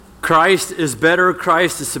Christ is better,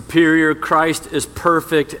 Christ is superior, Christ is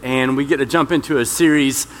perfect, and we get to jump into a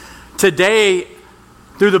series today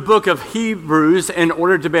through the book of Hebrews in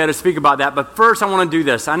order to be able to speak about that. But first I want to do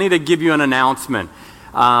this. I need to give you an announcement.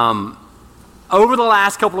 Over the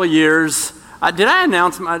last couple of years, did I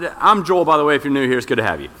announce, I'm Joel, by the way, if you're new here, it's good to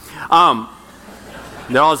have you.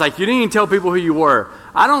 They're always like, you didn't even tell people who you were.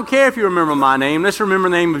 I don't care if you remember my name. Let's remember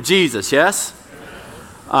the name of Jesus, yes?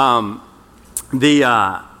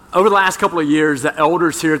 Over the last couple of years, the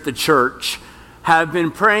elders here at the church have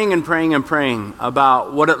been praying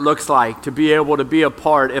about what it looks like to be able to be a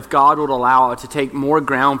part, if God would allow it, to take more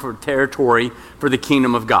ground for territory for the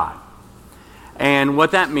kingdom of God. And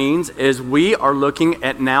what that means is we are looking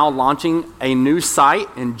at now launching a new site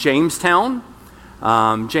in Jamestown.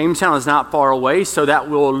 Jamestown is not far away, so that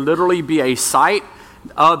will literally be a site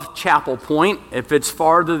of Chapel Point. If it's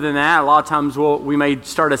farther than that, a lot of times we may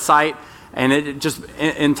start a site and it just,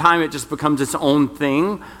 in time, it just becomes its own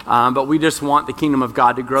thing. But we just want the kingdom of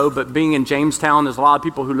God to grow. But being in Jamestown, there's a lot of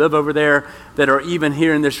people who live over there that are even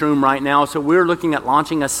here in this room right now. So we're looking at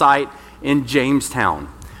launching a site in Jamestown.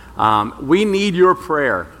 We need your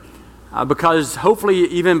prayer because hopefully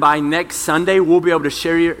even by next Sunday, we'll be able to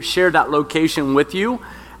share that location with you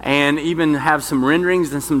and even have some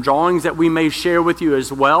renderings and some drawings that we may share with you as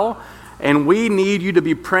well. And we need you to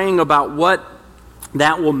be praying about what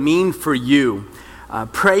that will mean for you.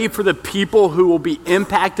 Pray for the people who will be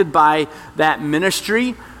impacted by that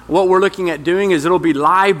ministry. What we're looking at doing is it'll be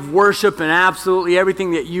live worship and absolutely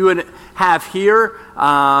everything that you would have here.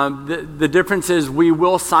 The difference is we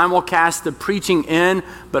will simulcast the preaching in,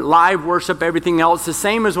 but live worship, everything else. The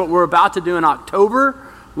same as what we're about to do in October.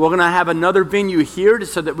 We're going to have another venue here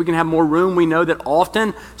so that we can have more room. We know that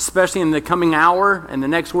often, especially in the coming hour and the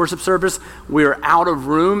next worship service, we are out of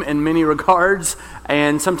room in many regards.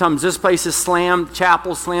 And sometimes this place is slammed,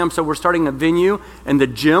 chapel slammed, so we're starting a venue in the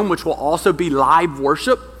gym, which will also be live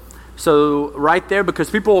worship. So right there, because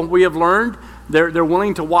people, we have learned, they're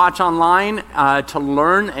willing to watch online to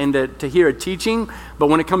learn and to hear a teaching. But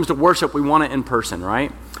when it comes to worship, we want it in person,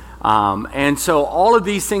 right? And so all of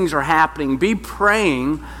these things are happening. Be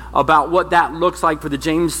praying about what that looks like for the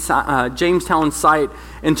Jamestown site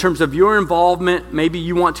in terms of your involvement. Maybe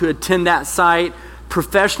you want to attend that site,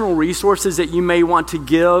 professional resources that you may want to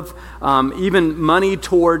give, even money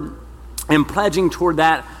toward and pledging toward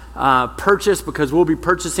that purchase, because we'll be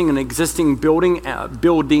purchasing an existing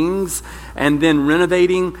buildings and then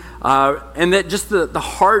renovating, and that just the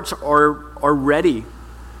hearts are ready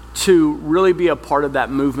to really be a part of that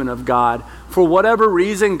movement of God. For whatever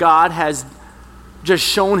reason, God has just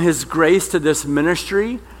shown his grace to this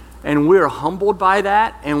ministry, and we're humbled by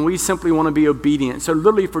that, and we simply want to be obedient. So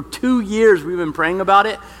literally for 2 years, we've been praying about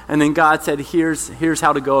it, and then God said, here's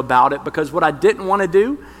how to go about it. Because what I didn't want to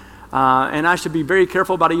do, and I should be very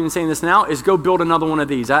careful about even saying this now, is go build another one of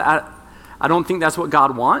these. I don't think that's what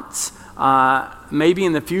God wants. Maybe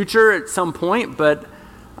in the future at some point, but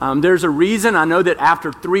there's a reason. I know that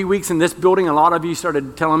after 3 weeks in this building, a lot of you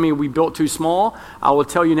started telling me we built too small. I will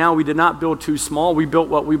tell you now, we did not build too small. We built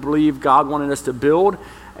what we believe God wanted us to build,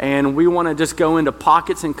 and we want to just go into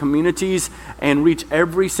pockets and communities and reach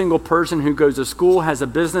every single person who goes to school, has a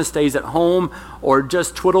business, stays at home, or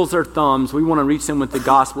just twiddles their thumbs. We want to reach them with the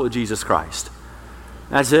gospel of Jesus Christ.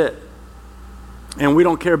 That's it. And we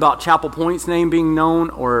don't care about Chapel Point's name being known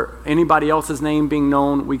or anybody else's name being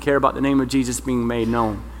known. We care about the name of Jesus being made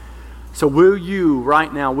known. So will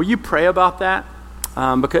you pray about that?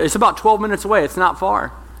 Because it's about 12 minutes away. It's not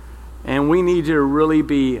far. And we need you to really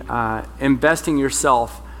be investing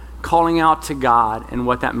yourself, calling out to God and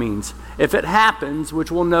what that means. If it happens,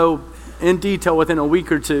 which we'll know in detail within a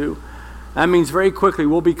week or two, that means very quickly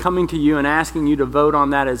we'll be coming to you and asking you to vote on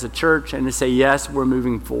that as a church and to say, yes, we're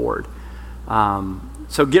moving forward.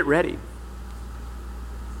 So get ready.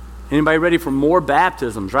 Anybody ready for more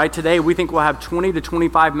baptisms, right? Today, we think we'll have 20 to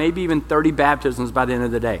 25, maybe even 30 baptisms by the end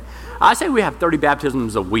of the day. I say we have 30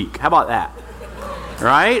 baptisms a week. How about that?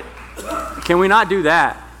 Right? Can we not do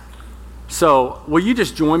that? So, will you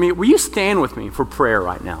just join me? Will you stand with me for prayer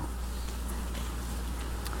right now?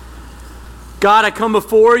 God, I come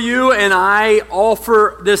before you and I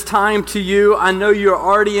offer this time to you. I know you're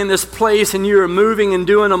already in this place and you're moving and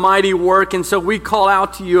doing a mighty work. And so we call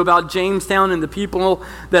out to you about Jamestown and the people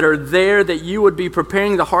that are there, that you would be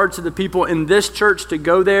preparing the hearts of the people in this church to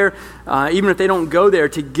go there, even if they don't go there,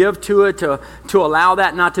 to give to it, to allow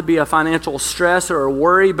that not to be a financial stress or a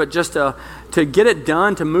worry, but just to get it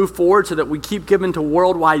done, to move forward so that we keep giving to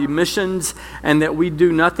worldwide missions and that we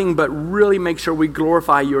do nothing but really make sure we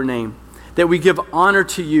glorify your name. that we give honor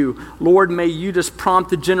to you. Lord, may you just prompt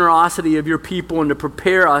the generosity of your people and to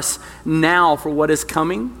prepare us now for what is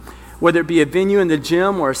coming, whether it be a venue in the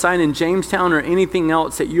gym or a sign in Jamestown or anything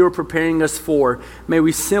else that you're preparing us for. May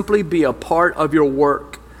we simply be a part of your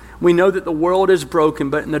work. We know that the world is broken,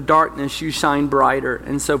 but in the darkness you shine brighter.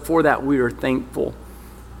 And so for that we are thankful.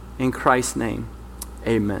 In Christ's name,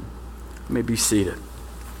 amen. You may be seated.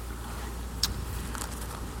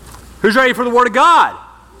 Who's ready for the Word of God?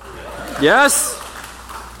 Yes?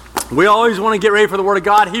 We always want to get ready for the Word of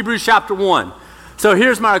God. Hebrews chapter 1. So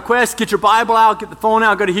here's my request. Get your Bible out, get the phone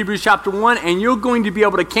out, go to Hebrews chapter 1, and you're going to be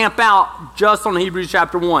able to camp out just on Hebrews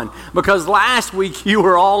chapter 1. Because last week you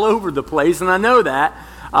were all over the place, and I know that.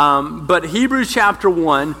 But Hebrews chapter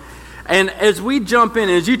 1, and as we jump in,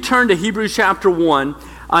 as you turn to Hebrews chapter 1,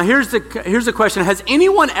 here's the question. Has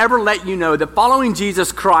anyone ever let you know that following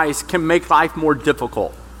Jesus Christ can make life more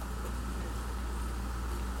difficult?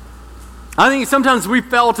 I think sometimes we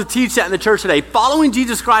fail to teach that in the church today. Following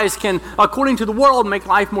Jesus Christ can, according to the world, make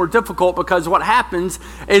life more difficult because what happens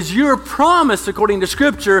is you're promised, according to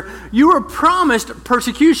Scripture, you are promised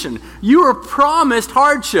persecution. You are promised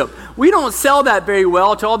hardship. We don't sell that very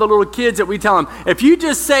well to all the little kids that we tell them, if you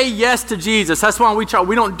just say yes to Jesus, that's why we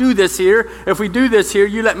don't do this here. If we do this here,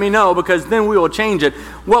 you let me know because then we will change it.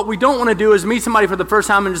 What we don't want to do is meet somebody for the first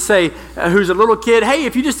time and just say, who's a little kid, hey,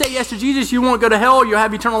 if you just say yes to Jesus, you won't go to hell, you'll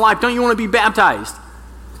have eternal life. Don't you want to be baptized?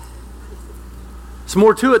 It's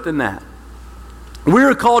more to it than that.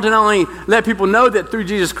 We're called to not only let people know that through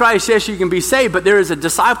Jesus Christ, yes, you can be saved, but there is a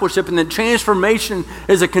discipleship, and that transformation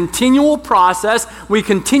is a continual process. We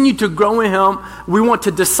continue to grow in Him. We want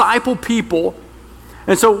to disciple people.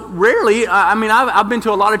 And so rarely, I've been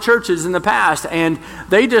to a lot of churches in the past, and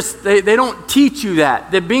they don't teach you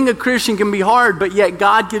that being a Christian can be hard, but yet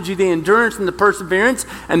God gives you the endurance and the perseverance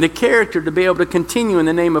and the character to be able to continue in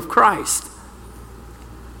the name of Christ.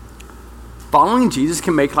 Following Jesus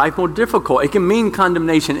can make life more difficult. It can mean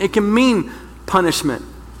condemnation. It can mean punishment.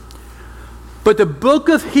 But the book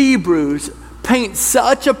of Hebrews paints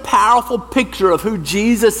such a powerful picture of who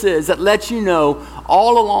Jesus is that lets you know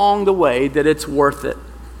all along the way that it's worth it.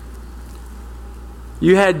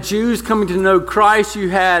 You had Jews coming to know Christ. You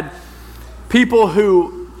had people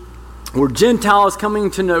who were Gentiles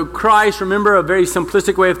coming to know Christ. Remember, a very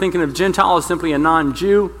simplistic way of thinking of Gentile is simply a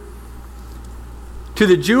non-Jew. To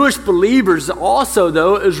the Jewish believers also,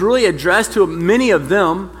 though, is really addressed to many of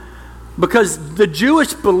them because the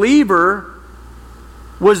Jewish believer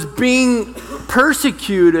was being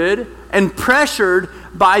persecuted and pressured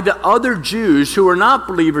by the other Jews who were not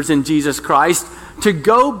believers in Jesus Christ to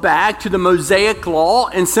go back to the Mosaic law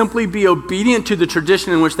and simply be obedient to the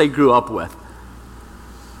tradition in which they grew up with.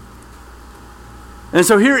 And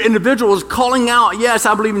so here individuals calling out, yes,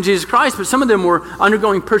 I believe in Jesus Christ, but some of them were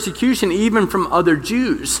undergoing persecution even from other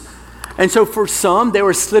Jews. And so for some, they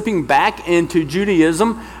were slipping back into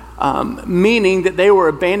Judaism, meaning that they were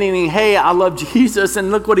abandoning, hey, I love Jesus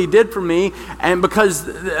and look what He did for me. And because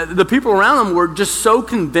the people around them were just so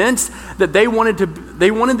convinced that they wanted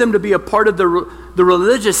them to be a part of the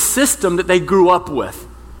religious system that they grew up with.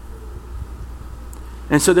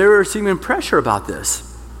 And so they were receiving pressure about this.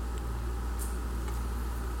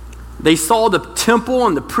 They saw the temple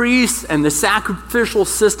and the priests and the sacrificial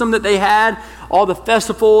system that they had, all the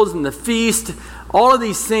festivals and the feast, all of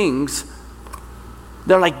these things.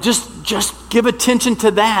 They're like, just give attention to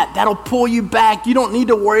that. That'll pull you back. You don't need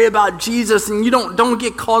to worry about Jesus, and you don't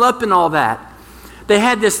get caught up in all that. They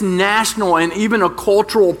had this national and even a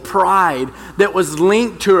cultural pride that was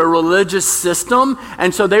linked to a religious system,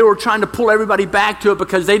 and so they were trying to pull everybody back to it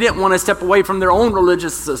because they didn't want to step away from their own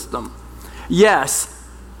religious system. Yes,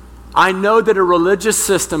 I know that a religious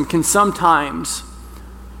system can sometimes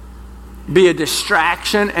be a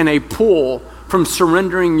distraction and a pull from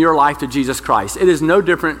surrendering your life to Jesus Christ. It is no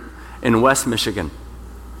different in West Michigan.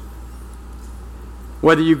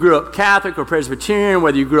 Whether you grew up Catholic or Presbyterian,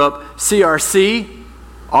 whether you grew up CRC,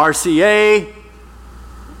 RCA,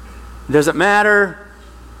 doesn't matter.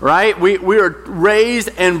 Right? We are raised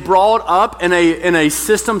and brought up in a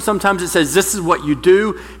system. Sometimes it says, this is what you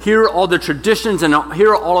do. Here are all the traditions and here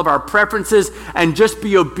are all of our preferences, and just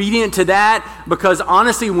be obedient to that, because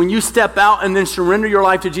honestly, when you step out and then surrender your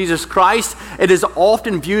life to Jesus Christ, it is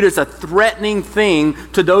often viewed as a threatening thing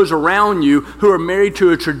to those around you who are married to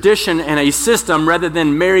a tradition and a system rather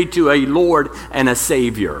than married to a Lord and a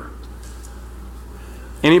Savior.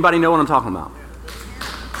 Anybody know what I'm talking about?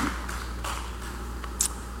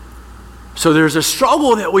 So there's a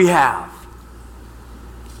struggle that we have.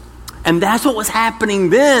 And that's what was happening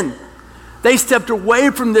then. They stepped away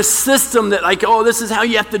from this system that like, oh, this is how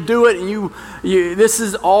you have to do it, and this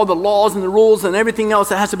is all the laws and the rules and everything else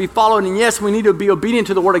that has to be followed. And yes, we need to be obedient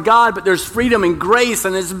to the Word of God, but there's freedom and grace,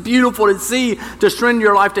 and it's beautiful to see, to surrender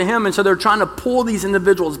your life to Him. And so they're trying to pull these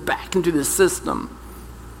individuals back into this system.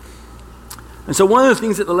 And so one of the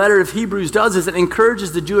things that the letter of Hebrews does is it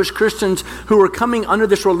encourages the Jewish Christians who are coming under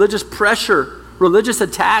this religious pressure, religious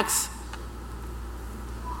attacks.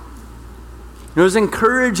 It was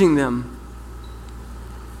encouraging them.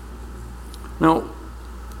 Now,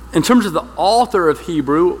 in terms of the author of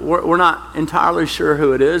Hebrew, we're not entirely sure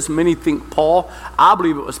who it is. Many think Paul. I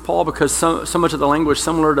believe it was Paul because so much of the language is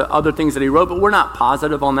similar to other things that he wrote, but we're not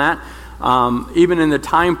positive on that. Even in the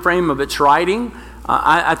time frame of its writing,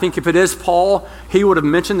 I think if it is Paul, he would have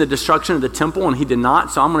mentioned the destruction of the temple, and he did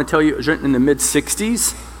not. So I'm going to tell you it was written in the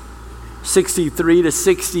mid-60s, 63 to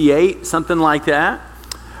 68, something like that.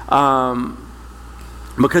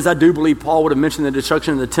 Because I do believe Paul would have mentioned the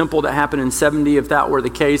destruction of the temple that happened in 70 if that were the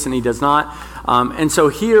case, and he does not. And so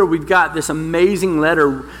here we've got this amazing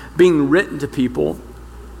letter being written to people.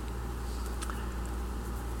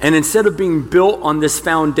 And instead of being built on this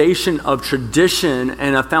foundation of tradition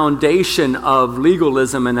and a foundation of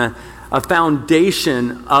legalism and a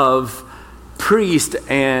foundation of priest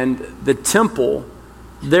and the temple,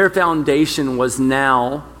 their foundation was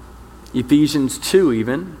now, Ephesians 2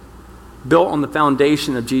 even, built on the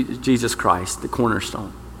foundation of Jesus Christ, the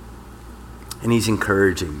cornerstone. And he's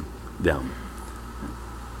encouraging them.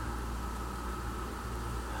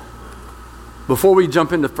 Before we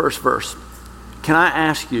jump into the first verse, can I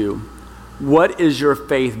ask you, what is your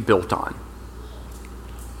faith built on?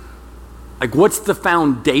 Like, what's the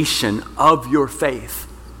foundation of your faith?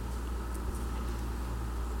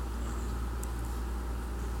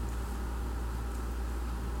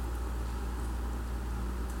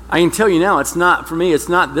 I can tell you now, it's not, for me, it's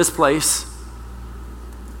not this place.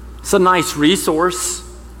 It's a nice resource.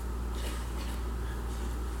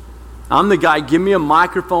 I'm the guy, give me a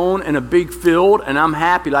microphone and a big field, and I'm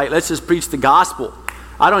happy. Like, let's just preach the gospel.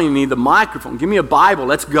 I don't even need the microphone. Give me a Bible.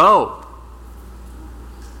 Let's go.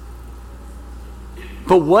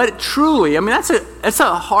 But what truly, I mean, that's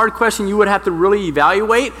a hard question you would have to really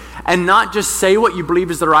evaluate and not just say what you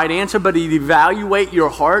believe is the right answer, but evaluate your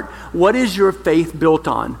heart. What is your faith built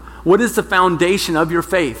on? What is the foundation of your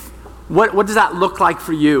faith? What does that look like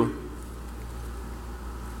for you?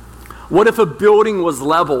 What if a building was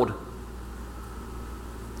leveled?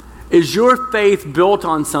 Is your faith built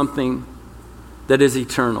on something that is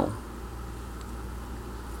eternal?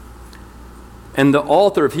 And the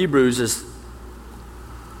author of Hebrews is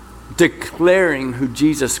declaring who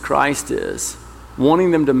Jesus Christ is,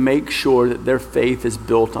 wanting them to make sure that their faith is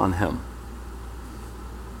built on Him.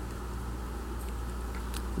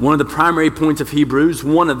 One of the primary points of Hebrews,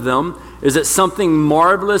 one of them, is that something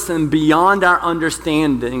marvelous and beyond our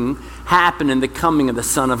understanding happened in the coming of the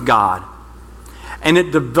Son of God. And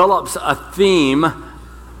it develops a theme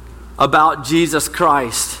about Jesus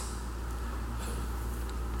Christ.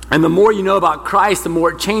 And the more you know about Christ, the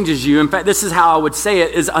more it changes you. In fact, this is how I would say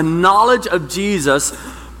it, is a knowledge of Jesus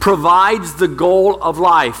provides the goal of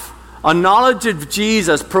life. A knowledge of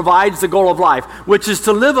Jesus provides the goal of life, which is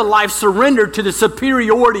to live a life surrendered to the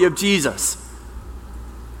superiority of Jesus.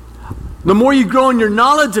 The more you grow in your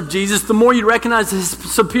knowledge of Jesus, the more you recognize His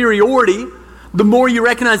superiority, the more you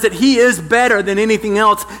recognize that He is better than anything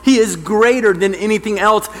else. He is greater than anything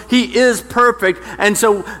else. He is perfect. And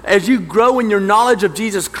so as you grow in your knowledge of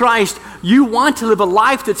Jesus Christ, you want to live a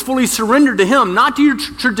life that's fully surrendered to Him, not to your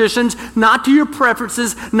traditions, not to your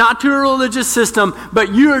preferences, not to your religious system,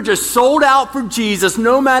 but you are just sold out for Jesus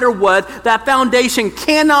no matter what. That foundation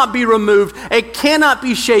cannot be removed. It cannot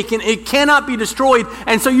be shaken. It cannot be destroyed.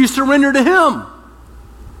 And so you surrender to Him.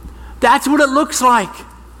 That's what it looks like.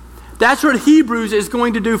 That's what Hebrews is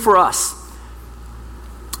going to do for us.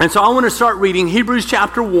 And so I want to start reading Hebrews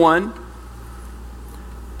chapter 1,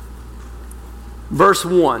 verse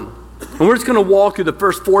 1. And we're just going to walk through the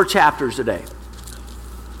first 4 chapters today.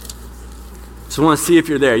 So I want to see if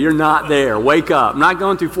you're there. You're not there. Wake up. I'm not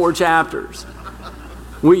going through 4 chapters.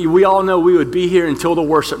 We all know we would be here until the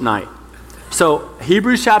worship night. So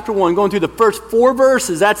Hebrews chapter 1, going through the first 4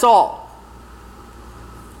 verses, that's all.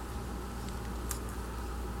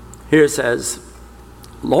 Here it says,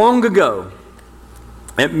 long ago,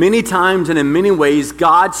 at many times and in many ways,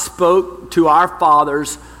 God spoke to our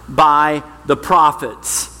fathers by the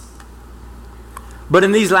prophets. But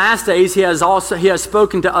in these last days, He has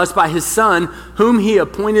spoken to us by His Son, whom He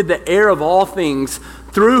appointed the heir of all things,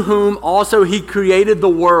 through whom also He created the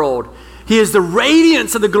world. He is the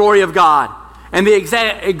radiance of the glory of God and the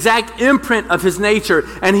exact imprint of his nature,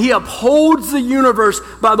 and he upholds the universe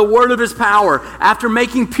by the word of his power. After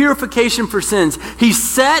making purification for sins, he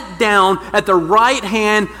sat down at the right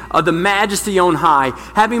hand of the Majesty on high,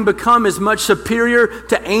 having become as much superior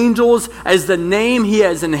to angels as the name he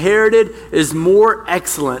has inherited is more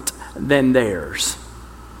excellent than theirs.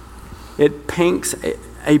 It paints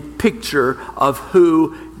a picture of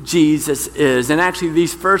who Jesus is. And actually,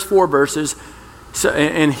 these first 4 verses, so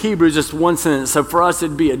in Hebrews, just one sentence. So for us,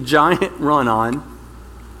 it'd be a giant run-on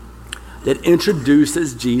that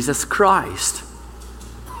introduces Jesus Christ.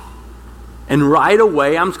 And right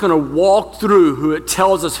away, I'm just going to walk through who it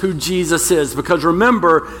tells us who Jesus is. Because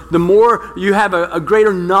remember, the more you have a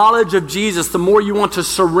greater knowledge of Jesus, the more you want to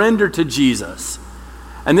surrender to Jesus.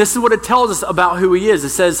 And this is what it tells us about who he is. It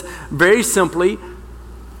says very simply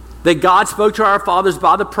that God spoke to our fathers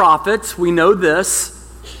by the prophets. We know this.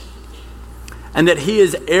 And that he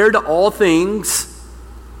is heir to all things.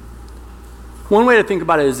 One way to think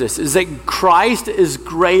about it is this, is that Christ is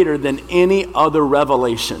greater than any other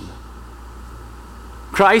revelation.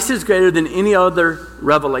 Christ is greater than any other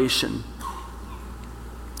revelation.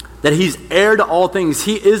 That he's heir to all things.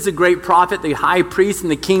 He is the great prophet, the high priest,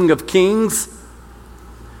 and the King of kings.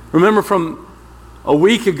 Remember from a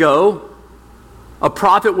week ago, a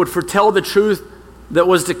prophet would foretell the truth that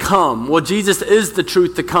was to come. Well, Jesus is the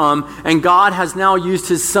truth to come, and God has now used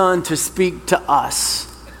his Son to speak to us.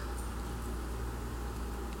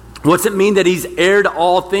 What's it mean that he's heir to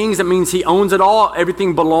all things? It means he owns it all.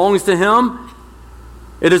 Everything belongs to him.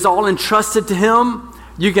 It is all entrusted to him.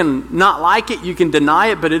 You can not like it, you can deny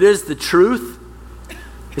it, but it is the truth.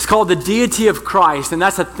 It's called the deity of Christ, and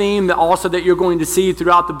that's a theme that also that you're going to see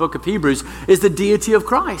throughout the book of Hebrews, is the deity of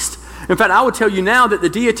Christ. In fact, I would tell you now that the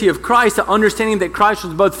deity of Christ, the understanding that Christ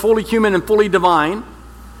was both fully human and fully divine,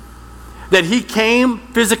 that he came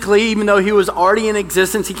physically, even though he was already in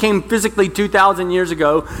existence, he came physically 2,000 years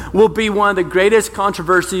ago, will be one of the greatest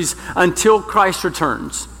controversies until Christ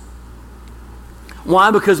returns.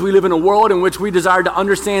 Why? Because we live in a world in which we desire to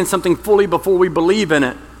understand something fully before we believe in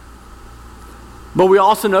it. But we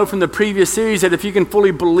also know from the previous series that if you can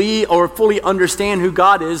fully believe or fully understand who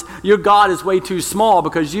God is, your God is way too small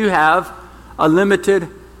because you have a limited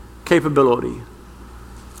capability.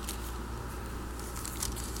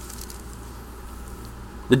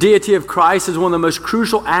 The deity of Christ is one of the most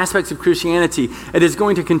crucial aspects of Christianity. It is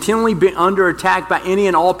going to continually be under attack by any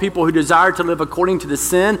and all people who desire to live according to the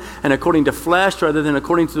sin and according to flesh rather than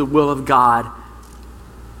according to the will of God.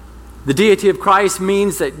 The deity of Christ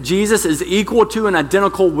means that Jesus is equal to and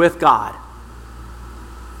identical with God.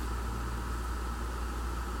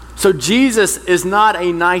 So Jesus is not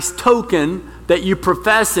a nice token that you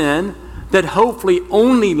profess in that hopefully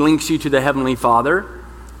only links you to the Heavenly Father.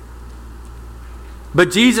 But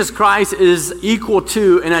Jesus Christ is equal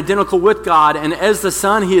to and identical with God, and as the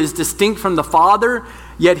Son, he is distinct from the Father,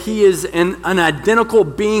 yet he is an identical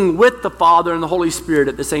being with the Father and the Holy Spirit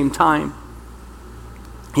at the same time.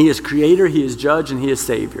 He is creator, he is judge, and he is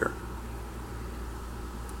savior.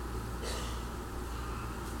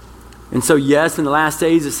 And so, yes, in the last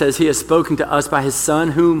days it says he has spoken to us by his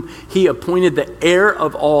Son, whom he appointed the heir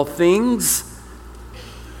of all things.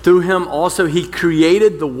 Through him also he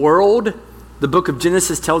created the world. The book of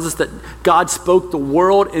Genesis tells us that God spoke the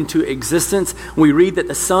world into existence. We read that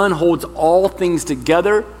the Son holds all things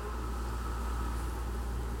together.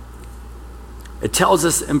 It tells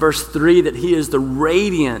us in verse 3 that he is the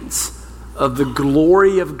radiance of the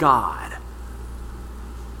glory of God.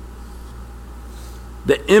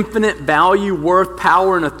 The infinite value, worth,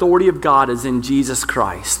 power, and authority of God is in Jesus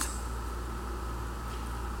Christ.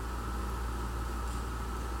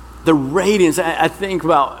 The radiance, I think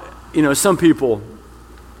about, some people,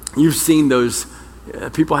 you've seen those,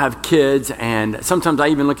 people have kids, and sometimes I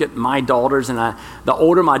even look at my daughters, and the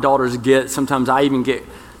older my daughters get, sometimes I even get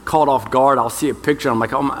caught off guard. I'll see a picture. I'm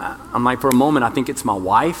like, for a moment, I think it's my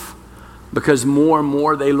wife, because more and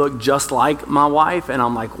more they look just like my wife, and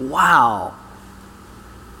I'm like, wow.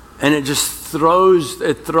 And it just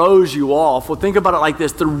throws you off. Well, think about it like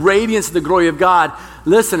this. The radiance of the glory of God,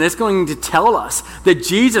 listen, it's going to tell us that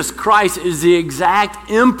Jesus Christ is the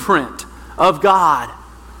exact imprint of God.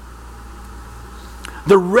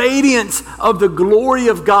 The radiance of the glory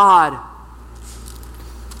of God.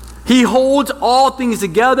 He holds all things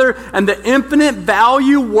together, and the infinite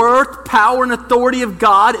value, worth, power, and authority of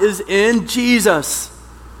God is in Jesus.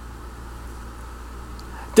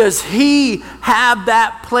 Does he have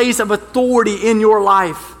that place of authority in your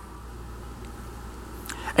life?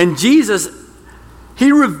 And Jesus,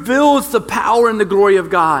 he reveals the power and the glory of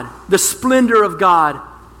God, the splendor of God.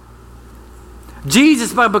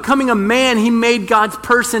 Jesus, by becoming a man, he made God's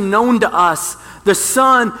person known to us. The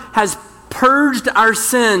Son has purged our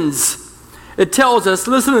sins. It tells us,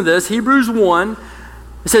 listen to this, Hebrews 1,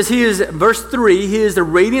 it says he is, verse 3, he is the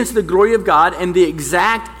radiance of the glory of God and the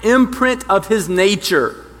exact imprint of his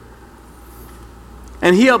nature.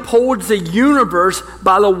 And he upholds the universe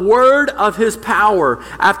by the word of his power.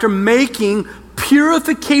 After making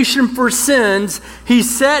purification for sins, he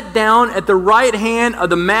sat down at the right hand of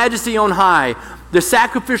the Majesty on high. The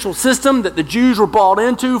sacrificial system that the Jews were bought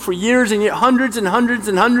into for years and hundreds and hundreds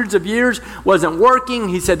and hundreds of years wasn't working.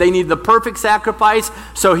 He said they needed the perfect sacrifice,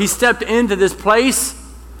 so he stepped into this place.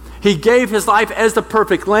 He gave his life as the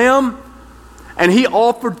perfect lamb, and he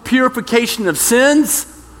offered purification of sins,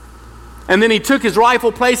 and then he took his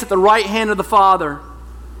rightful place at the right hand of the Father.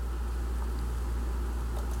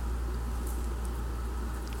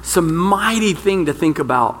 It's a mighty thing to think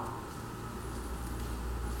about.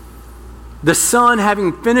 The Son,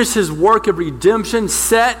 having finished his work of redemption,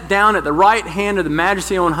 sat down at the right hand of the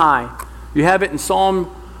Majesty on high. You have it in Psalm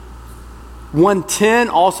 110,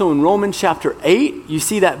 also in Romans chapter 8. You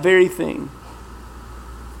see that very thing.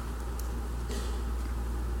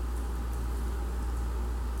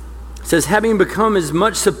 It says, having become as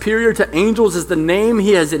much superior to angels as the name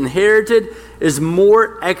he has inherited is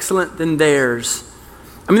more excellent than theirs.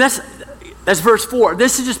 I mean, that's verse 4.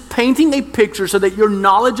 This is just painting a picture so that your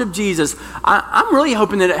knowledge of Jesus, I'm really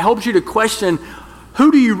hoping that it helps you to question,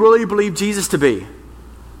 who do you really believe Jesus to be?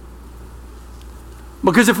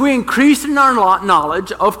 Because if we increase in our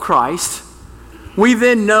knowledge of Christ, we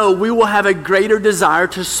then know we will have a greater desire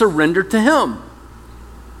to surrender to him.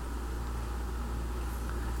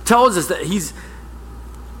 It tells us that he's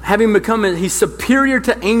superior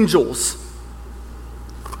to angels.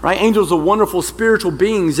 Right? Angels are wonderful spiritual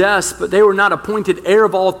beings, yes, but they were not appointed heir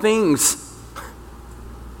of all things.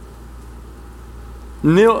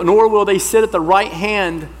 Nor will they sit at the right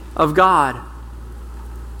hand of God.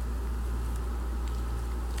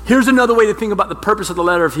 Here's another way to think about the purpose of the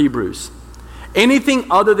letter of Hebrews. Anything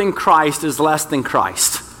other than Christ is less than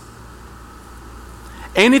Christ.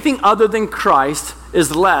 Anything other than Christ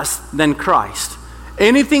is less than Christ.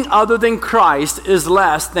 Anything other than Christ is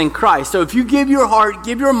less than Christ. So if you give your heart,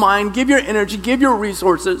 give your mind, give your energy, give your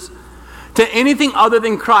resources to anything other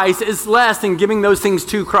than Christ, it's less than giving those things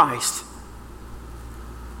to Christ.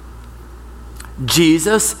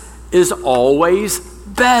 Jesus is always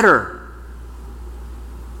better.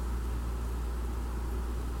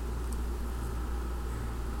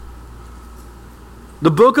 The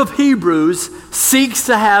book of Hebrews seeks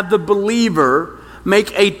to have the believer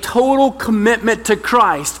make a total commitment to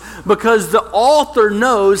Christ because the author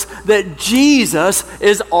knows that Jesus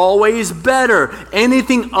is always better.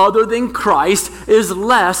 Anything other than Christ is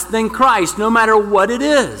less than Christ, no matter what it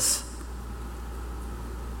is.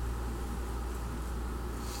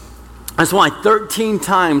 That's why 13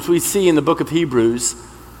 times we see in the book of Hebrews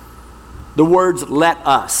the words, let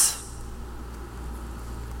us.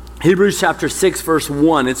 Hebrews chapter 6, verse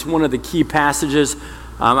 1, it's one of the key passages.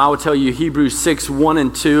 I would tell you Hebrews 6, 1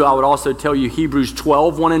 and 2. I would also tell you Hebrews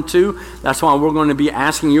 12, 1 and 2. That's why we're going to be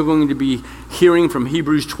asking, you're going to be hearing from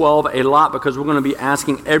Hebrews 12 a lot because we're going to be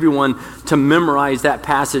asking everyone to memorize that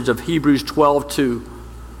passage of Hebrews 12, 2.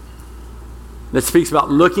 That speaks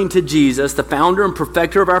about looking to Jesus, the founder and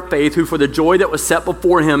perfecter of our faith, who for the joy that was set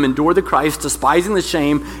before him endured the cross, despising the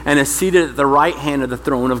shame, and is seated at the right hand of the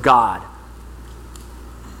throne of God.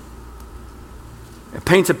 It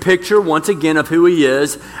paints a picture, once again, of who he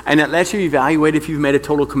is, and it lets you evaluate if you've made a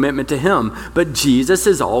total commitment to him. But Jesus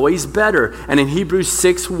is always better. And in Hebrews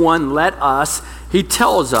 6:1, let us, he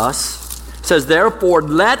tells us, says, therefore,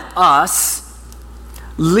 let us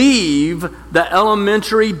leave the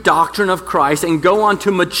elementary doctrine of Christ and go on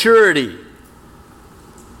to maturity.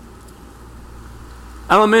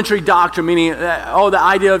 Elementary doctrine, meaning, the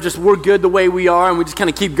idea of just we're good the way we are and we just kind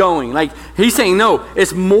of keep going. Like, he's saying, no,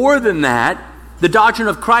 it's more than that. The doctrine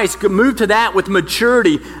of Christ could move to that with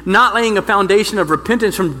maturity, not laying a foundation of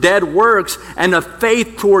repentance from dead works and of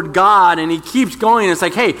faith toward God. And he keeps going. It's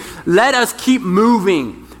like, hey, let us keep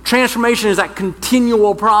moving. Transformation is that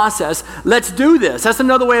continual process. Let's do this. That's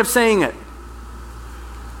another way of saying it.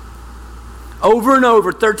 Over and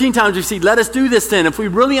over, 13 times we see, let us do this then. If we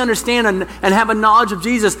really understand and have a knowledge of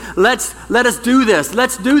Jesus, let us do this.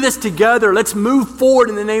 Let's do this together. Let's move forward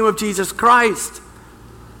in the name of Jesus Christ.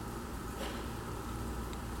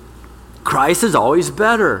 Christ is always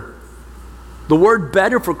better. The word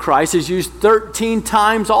better for Christ is used 13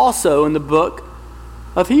 times also in the book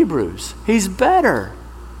of Hebrews. He's better.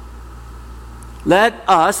 Let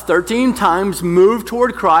us 13 times move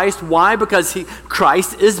toward Christ. Why? Because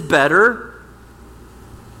Christ is better.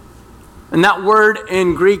 And that word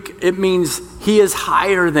in Greek, it means he is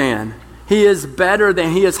higher than. He is better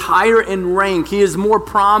than. He is higher in rank. He is more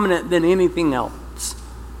prominent than anything else.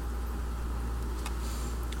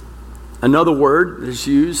 Another word that's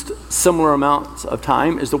used similar amounts of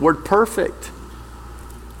time is the word perfect.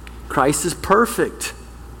 Christ is perfect.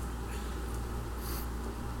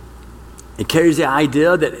 It carries the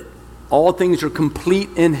idea that all things are complete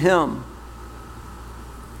in him.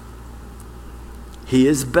 He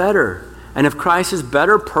is better. And if Christ is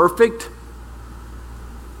better, perfect,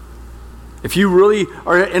 if you really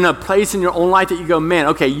are in a place in your own life that you go, man,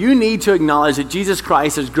 okay, you need to acknowledge that Jesus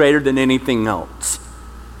Christ is greater than anything else.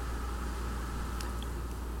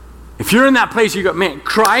 If you're in that place, you go, man,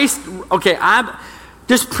 Christ, okay,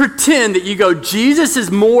 just pretend that you go, Jesus is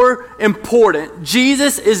more important.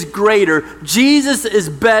 Jesus is greater. Jesus is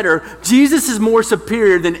better. Jesus is more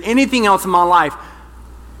superior than anything else in my life.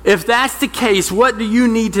 If that's the case, what do you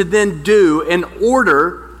need to then do in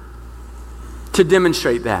order to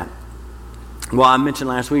demonstrate that? Well, I mentioned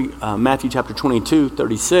last week, Matthew chapter 22,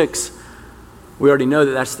 36. We already know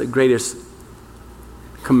that that's the greatest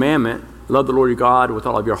commandment. Love the Lord your God with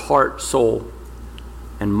all of your heart, soul,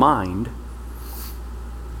 and mind.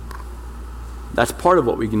 That's part of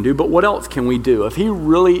what we can do. But what else can we do? If he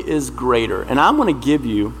really is greater, and I'm going to give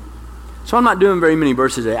you, so I'm not doing very many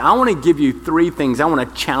verses today. I want to give you 3 things I want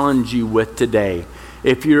to challenge you with today.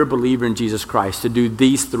 If you're a believer in Jesus Christ, to do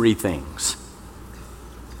these 3 things.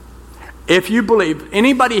 If you believe,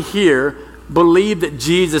 anybody here believe that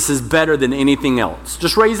Jesus is better than anything else?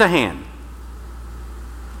 Just raise a hand.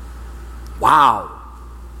 Wow.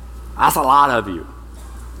 That's a lot of you.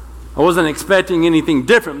 I wasn't expecting anything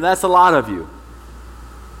different, but that's a lot of you.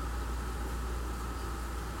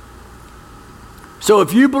 So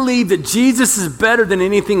if you believe that Jesus is better than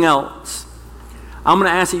anything else, I'm going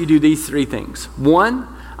to ask that you do these 3 things. 1,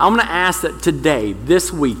 I'm going to ask that today,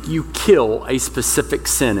 this week, you kill a specific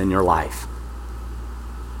sin in your life.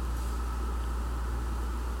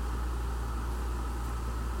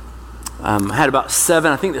 I had about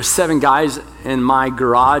 7, I think there's 7 guys in my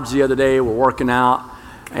garage the other day. We're working out,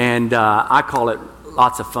 and I call it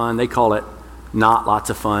lots of fun. They call it not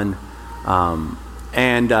lots of fun.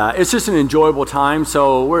 And it's just an enjoyable time.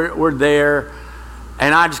 So we're there,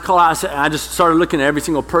 and I just call out. I just started looking at every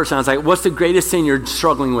single person. I was like, "What's the greatest thing you're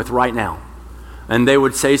struggling with right now?" And they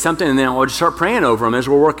would say something, and then I would just start praying over them as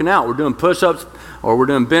we're working out. We're doing push-ups, or we're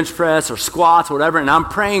doing bench press, or squats, or whatever, and I'm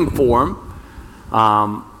praying for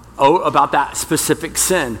them about that specific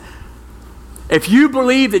sin. If you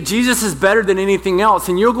believe that Jesus is better than anything else,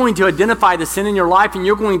 and you're going to identify the sin in your life, and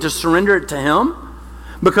you're going to surrender it to him,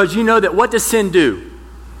 because you know that what does sin do?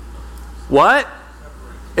 What?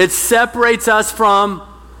 It separates us from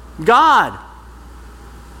God.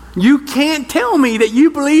 You can't tell me that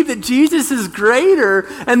you believe that Jesus is greater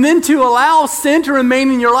and then to allow sin to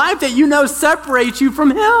remain in your life that you know separates you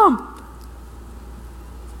from him.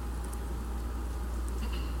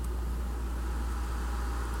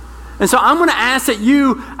 And so I'm going to ask that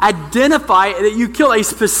you identify, that you kill a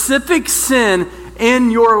specific sin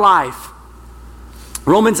in your life.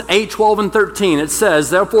 Romans 8, 12, and 13, it says,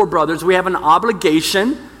 "Therefore, brothers, we have an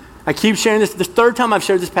obligation." I keep sharing this. The 3rd time I've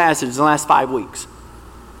shared this passage in the last 5 weeks.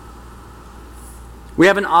 We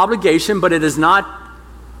have an obligation, but it is not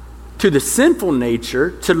to the sinful nature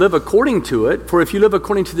to live according to it. For if you live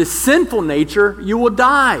according to the sinful nature, you will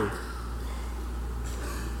die.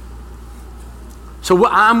 So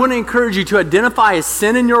I'm going to encourage you to identify a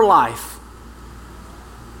sin in your life.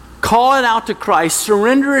 Call it out to Christ.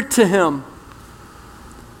 Surrender it to him.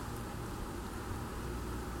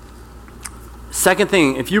 Second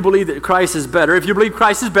thing, if you believe that Christ is better, if you believe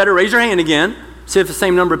Christ is better, raise your hand again. See if the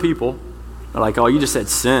same number of people are like, "Oh, you just said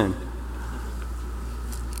sin."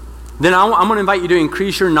 Then I'm going to invite you to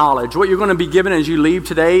increase your knowledge. What you're going to be given as you leave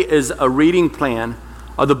today is a reading plan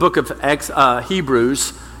of the book of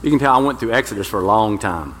Hebrews. You can tell I went through Exodus for a long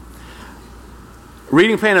time.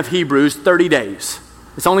 Reading plan of Hebrews, 30 days.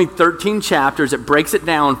 It's only 13 chapters. It breaks it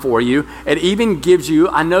down for you. It even gives you,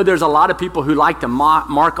 I know there's a lot of people who like to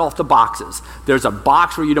mark off the boxes. There's a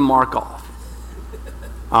box for you to mark off.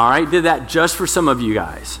 All right, did that just for some of you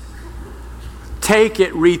guys. Take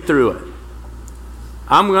it, read through it.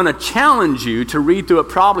 I'm going to challenge you to read through it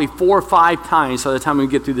probably 4 or 5 times by the time we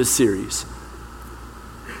get through this series.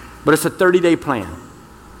 But it's a 30-day plan.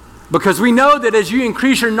 Because we know that as you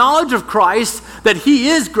increase your knowledge of Christ, that he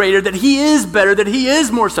is greater, that he is better, that he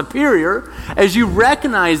is more superior. As you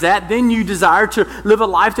recognize that, then you desire to live a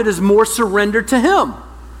life that is more surrendered to him.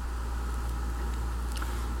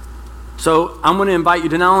 So I'm going to invite you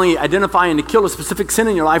to not only identify and to kill a specific sin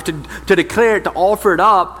in your life, to declare it, to offer it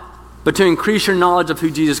up, but to increase your knowledge of who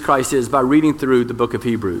Jesus Christ is by reading through the book of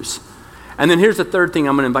Hebrews. And then here's the third thing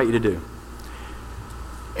I'm going to invite you to do.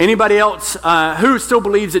 Anybody else who still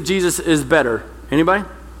believes that Jesus is better? Anybody?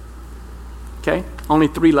 Okay, only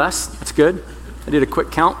 3 less. That's good. I did a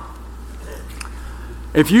quick count.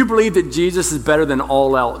 If you believe that Jesus is better than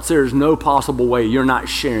all else, there's no possible way you're not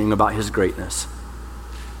sharing about his greatness.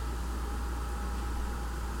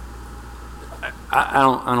 I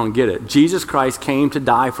don't get it. Jesus Christ came to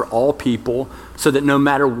die for all people so that no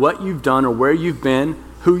matter what you've done or where you've been,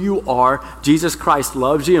 who you are, Jesus Christ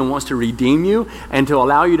loves you and wants to redeem you and to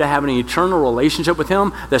allow you to have an eternal relationship with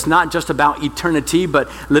him that's not just about eternity, but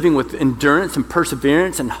living with endurance and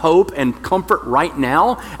perseverance and hope and comfort right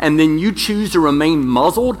now. And then you choose to remain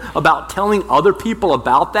muzzled about telling other people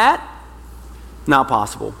about that? Not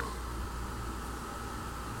possible.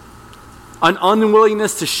 An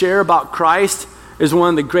unwillingness to share about Christ is one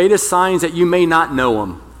of the greatest signs that you may not know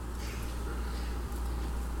him.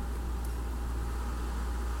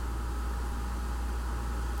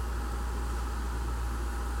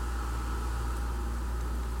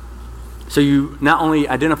 So you not only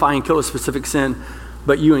identify and kill a specific sin,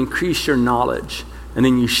 but you increase your knowledge and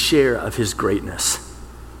then you share of his greatness.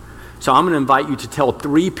 So I'm going to invite you to tell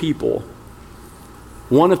 3 people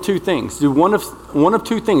one of 2 things. Do one of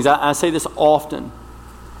 2 things. I say this often.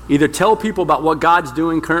 Either tell people about what God's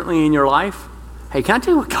doing currently in your life. Hey, can I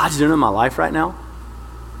tell you what God's doing in my life right now?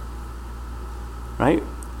 Right?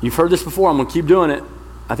 You've heard this before. I'm going to keep doing it.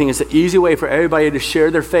 I think it's an easy way for everybody to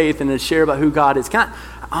share their faith and to share about who God is.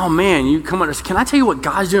 Oh man, you come on, can I tell you what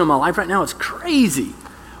God's doing in my life right now? It's crazy.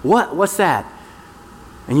 What's that?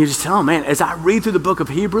 And you just tell them, man, as I read through the book of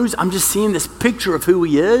Hebrews, I'm just seeing this picture of who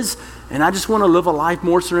he is, and I just want to live a life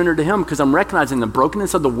more surrendered to him because I'm recognizing the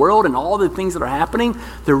brokenness of the world and all the things that are happening.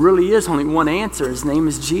 There really is only one answer. His name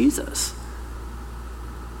is Jesus.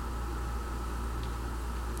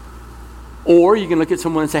 Or you can look at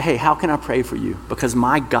someone and say, hey, how can I pray for you? Because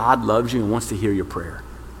my God loves you and wants to hear your prayer.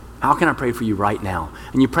 How can I pray for you right now?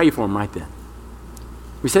 And you pray for them right then.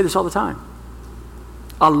 We say this all the time.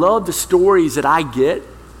 I love the stories that I get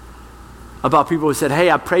about people who said, hey,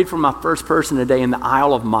 I prayed for my first person today in the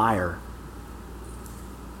Isle of Meyer.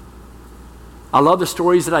 I love the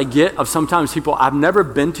stories that I get of sometimes people, I've never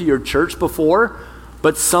been to your church before,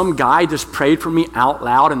 but some guy just prayed for me out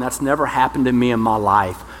loud, and that's never happened to me in my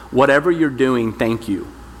life. Whatever you're doing, thank you.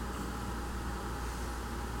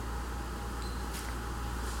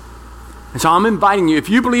 And so I'm inviting you, if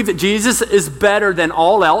you believe that Jesus is better than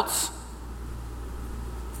all else,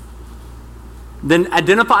 then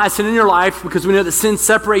identify a sin in your life, because we know that sin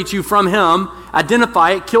separates you from him.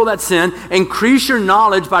 Identify it, kill that sin, increase your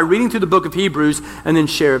knowledge by reading through the book of Hebrews, and then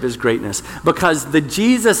share of his greatness. Because the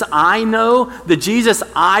Jesus I know, the Jesus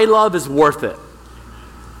I love is worth it.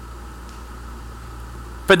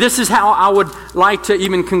 But this is how I would like to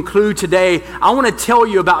even conclude today. I want to tell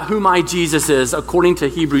you about who my Jesus is according to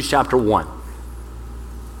Hebrews chapter 1.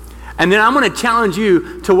 And then I'm going to challenge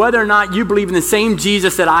you to whether or not you believe in the same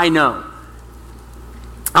Jesus that I know.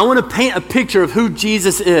 I want to paint a picture of who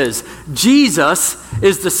Jesus is. Jesus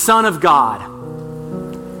is the Son of God.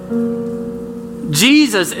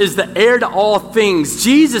 Jesus is the heir to all things.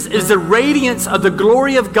 Jesus is the radiance of the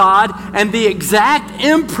glory of God and the exact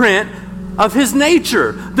imprint of his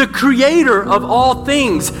nature, the creator of all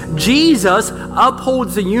things. Jesus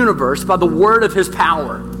upholds the universe by the word of his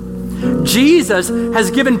power. Jesus has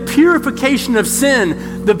given purification of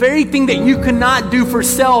sin, the very thing that you could not do for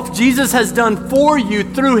self. Jesus has done for you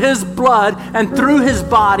through his blood and through his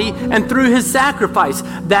body and through his sacrifice.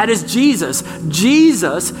 That is Jesus.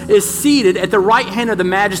 Jesus is seated at the right hand of the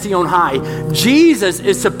Majesty on high. Jesus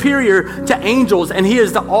is superior to angels, and he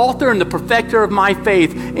is the author and the perfecter of my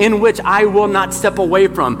faith, in which I will not step away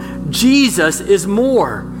from. Jesus is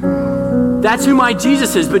more. That's who my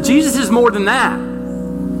Jesus is, but Jesus is more than that.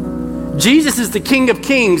 Jesus is the King of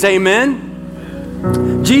Kings,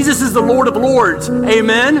 amen? Jesus is the Lord of Lords,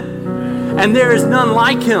 amen? And there is none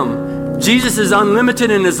like him. Jesus is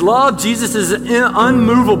unlimited in his love. Jesus is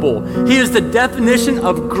unmovable. He is the definition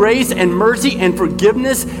of grace and mercy and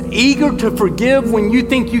forgiveness, eager to forgive when you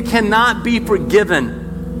think you cannot be forgiven.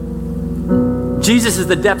 Jesus is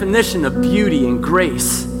the definition of beauty and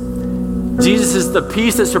grace. Jesus is the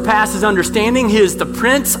peace that surpasses understanding. He is the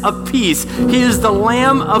Prince of Peace. He is the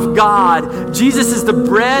Lamb of God. Jesus is the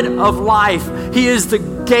bread of life. He is the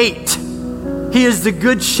gate. He is the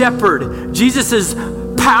good shepherd. Jesus is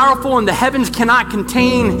powerful and the heavens cannot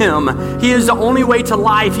contain him. He is the only way to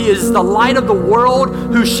life. He is the light of the world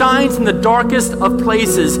who shines in the darkest of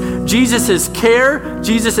places. Jesus is care.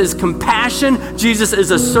 Jesus is compassion. Jesus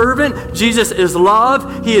is a servant. Jesus is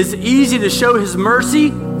love. He is easy to show his mercy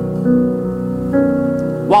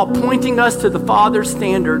while pointing us to the Father's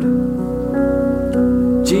standard.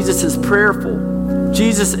 Jesus is prayerful.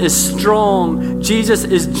 Jesus is strong. Jesus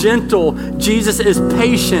is gentle. Jesus is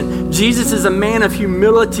patient. Jesus is a man of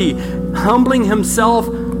humility, humbling himself,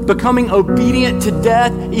 becoming obedient to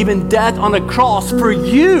death, even death on a cross. For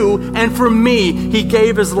you and for me, he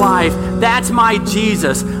gave his life. That's my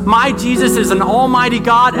Jesus. My Jesus is an almighty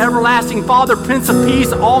God, everlasting Father, Prince of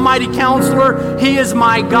Peace, almighty counselor. He is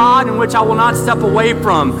my God in which I will not step away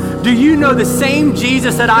from. Do you know the same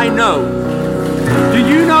Jesus that I know? Do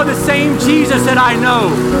you know the same Jesus that I know?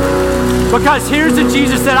 Because here's the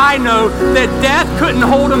Jesus that I know, that death couldn't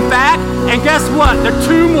hold him back. And guess what? The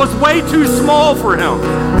tomb was way too small for him.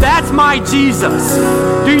 That's my Jesus.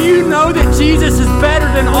 Do you know that Jesus is better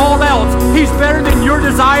than all else? He's better than your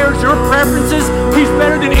desires, your preferences. He's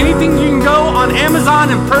better than anything you can go on Amazon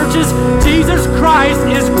and purchase. Jesus Christ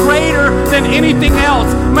is greater than anything else.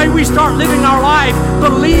 May we start living our life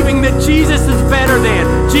believing that Jesus is better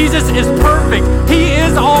than. Jesus is perfect. He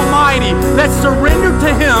is almighty. Let's surrender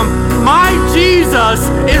to him. My Jesus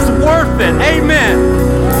is worth it. Amen.